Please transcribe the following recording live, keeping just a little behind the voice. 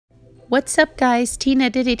What's up guys, Tina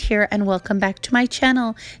Did It here and welcome back to my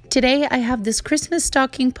channel. Today I have this Christmas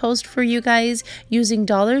stocking post for you guys using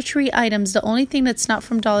Dollar Tree items. The only thing that's not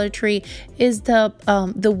from Dollar Tree is the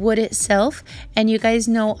wood itself, and you guys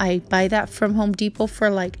know I buy that from Home Depot for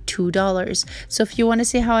like $2. So if you want to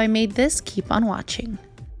see how I made this, keep on watching.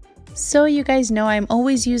 So you guys know I'm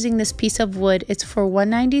always using this piece of wood. It's for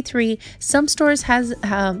 $1.93. Some stores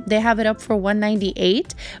they have it up for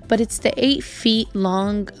 $1.98, but it's the 8 feet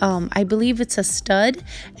long. I believe it's a stud,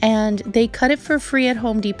 and they cut it for free at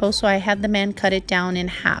Home Depot. So I had the man cut it down in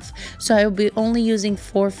half. So I will be only using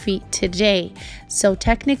 4 feet today. So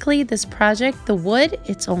technically, this project, the wood,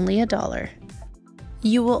 it's only $1.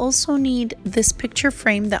 You will also need this picture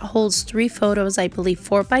frame that holds 3 photos, I believe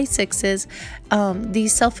 4x6s.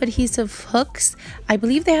 These self-adhesive hooks, I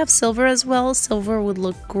believe they have silver as well. Silver would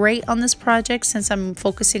look great on this project since I'm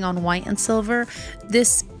focusing on white and silver.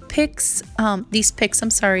 These picks,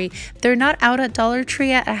 they're not out at Dollar Tree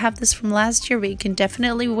yet. I have this from last year, but you can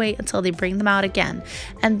definitely wait until they bring them out again.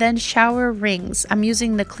 And then shower rings. I'm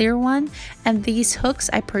using the clear one, and these hooks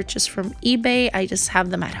I purchased from eBay. I just have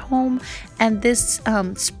them at home. And this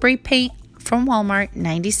spray paint from Walmart,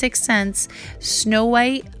 96 cents, Snow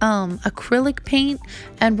White acrylic paint,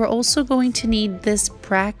 and we're also going to need this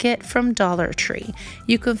bracket from Dollar Tree.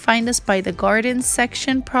 You can find us by the garden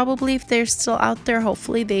section, probably, if they're still out there.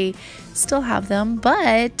 Hopefully they still have them,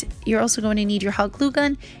 but you're also going to need your hot glue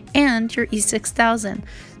gun and your E6000.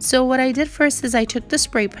 So what I did first is I took the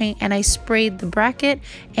spray paint and I sprayed the bracket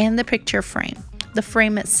and the picture frame, the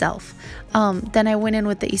frame itself. Then I went in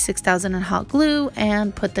with the E6000 and hot glue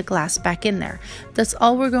and put the glass back in there. That's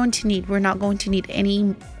all we're going to need. We're not going to need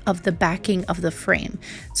any of the backing of the frame.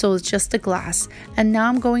 So it's just the glass. And now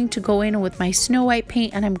I'm going to go in with my Snow White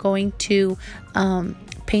paint and I'm going to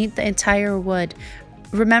paint the entire wood.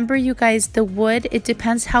 Remember you guys, the wood, it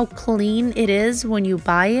depends how clean it is when you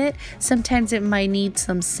buy it. Sometimes it might need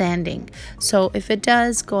some sanding. So if it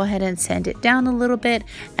does, go ahead and sand it down a little bit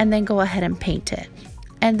and then go ahead and paint it.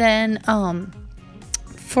 And then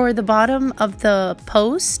for the bottom of the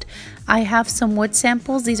post, I have some wood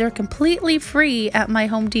samples. These are completely free at my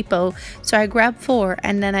Home Depot. So I grabbed 4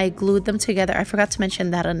 and then I glued them together. I forgot to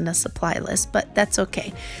mention that on the supply list, but that's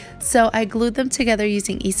okay. So I glued them together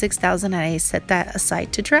using E6000 and I set that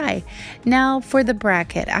aside to dry. Now for the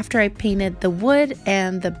bracket, after I painted the wood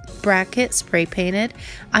and the bracket spray painted,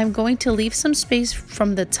 I'm going to leave some space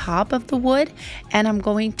from the top of the wood and I'm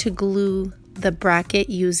going to glue the bracket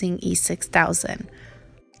using E6000.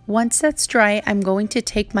 Once that's dry, I'm going to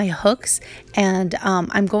take my hooks and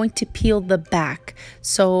I'm going to peel the back.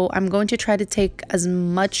 So I'm going to try to take as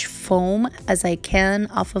much foam as I can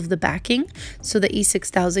off of the backing so the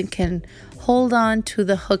E6000 can hold on to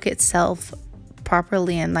the hook itself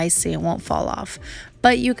properly and nicely. It won't fall off.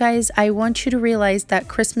 But you guys, I want you to realize that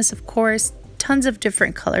Christmas, of course, tons of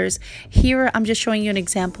different colors. Here I'm just showing you an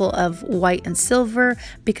example of white and silver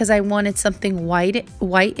because I wanted something white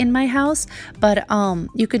in my house, but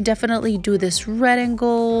you can definitely do this red and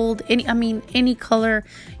gold, any color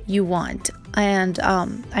you want. And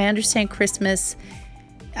I understand Christmas,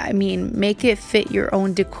 make it fit your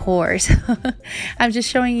own decor. I'm just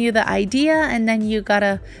showing you the idea and then you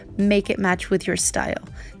gotta make it match with your style.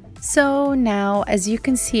 So now, as you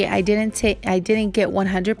can see, I didn't get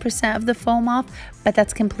 100% of the foam off, but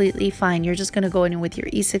that's completely fine. You're just going to go in with your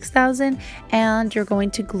E6000 and you're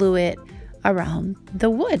going to glue it around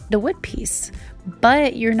the wood piece.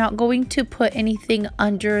 But you're not going to put anything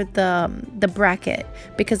under the bracket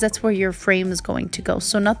because that's where your frame is going to go.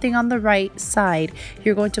 So nothing on the right side.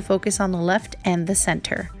 You're going to focus on the left and the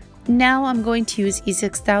center. Now I'm going to use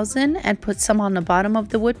E6000 and put some on the bottom of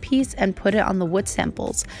the wood piece and put it on the wood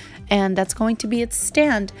samples. And that's going to be its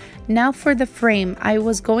stand. Now for the frame, I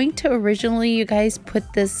was going to originally, you guys,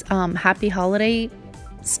 put this Happy Holiday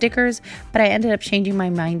stickers, but I ended up changing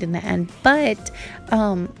my mind in the end. But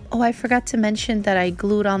I forgot to mention that I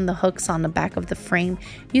glued on the hooks on the back of the frame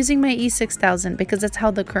using my E6000 because that's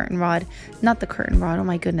how the curtain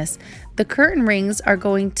rings are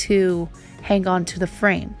going to hang on to the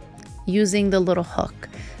frame using the little hook.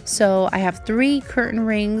 So I have 3 curtain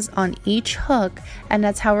rings on each hook, and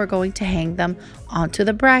that's how we're going to hang them onto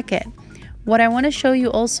the bracket. What I want to show you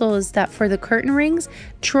also is that for the curtain rings,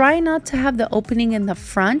 try not to have the opening in the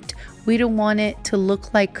front. We don't want it to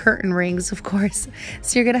look like curtain rings, of course.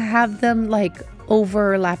 So you're going to have them like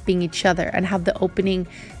overlapping each other and have the opening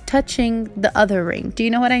touching the other ring. Do you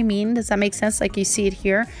know what I mean? Does that make sense? Like you see it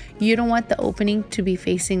here. You don't want the opening to be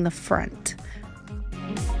facing the front.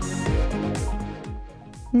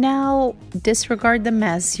 Now, disregard the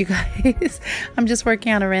mess, you guys. I'm just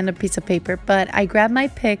working on a random piece of paper, but I grabbed my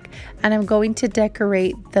pick and I'm going to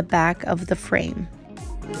decorate the back of the frame.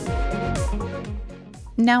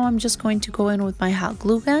 Now I'm just going to go in with my hot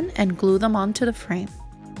glue gun and glue them onto the frame.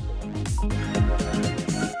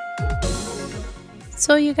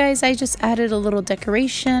 So you guys, I just added a little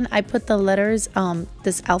decoration. I put the letters,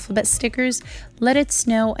 this alphabet stickers, Let It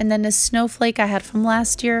Snow, and then the snowflake I had from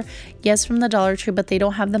last year. Yes, from the Dollar Tree, but they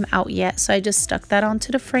don't have them out yet. So I just stuck that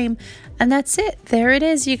onto the frame and that's it. There it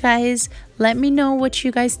is, you guys. Let me know what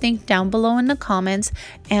you guys think down below in the comments,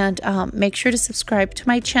 and make sure to subscribe to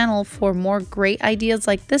my channel for more great ideas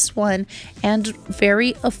like this one and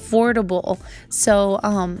very affordable.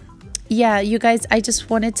 So, yeah, you guys, I just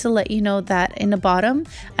wanted to let you know that in the bottom,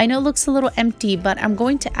 I know it looks a little empty, but I'm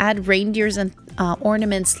going to add reindeers and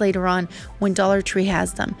ornaments later on when Dollar Tree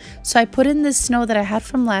has them. So I put in this snow that I had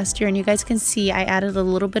from last year, and you guys can see I added a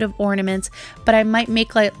little bit of ornaments, but I might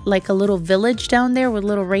make like a little village down there with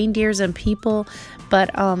little reindeers and people. But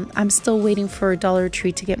I'm still waiting for Dollar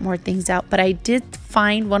Tree to get more things out. But I did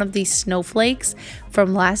find one of these snowflakes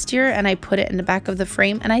from last year and I put it in the back of the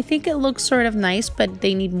frame, and I think it looks sort of nice, but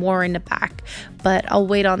they need more in the back. But I'll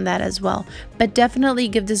wait on that as well. But definitely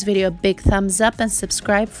give this video a big thumbs up and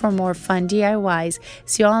subscribe for more fun DIYs.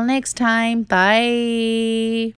 See you all next time. Bye.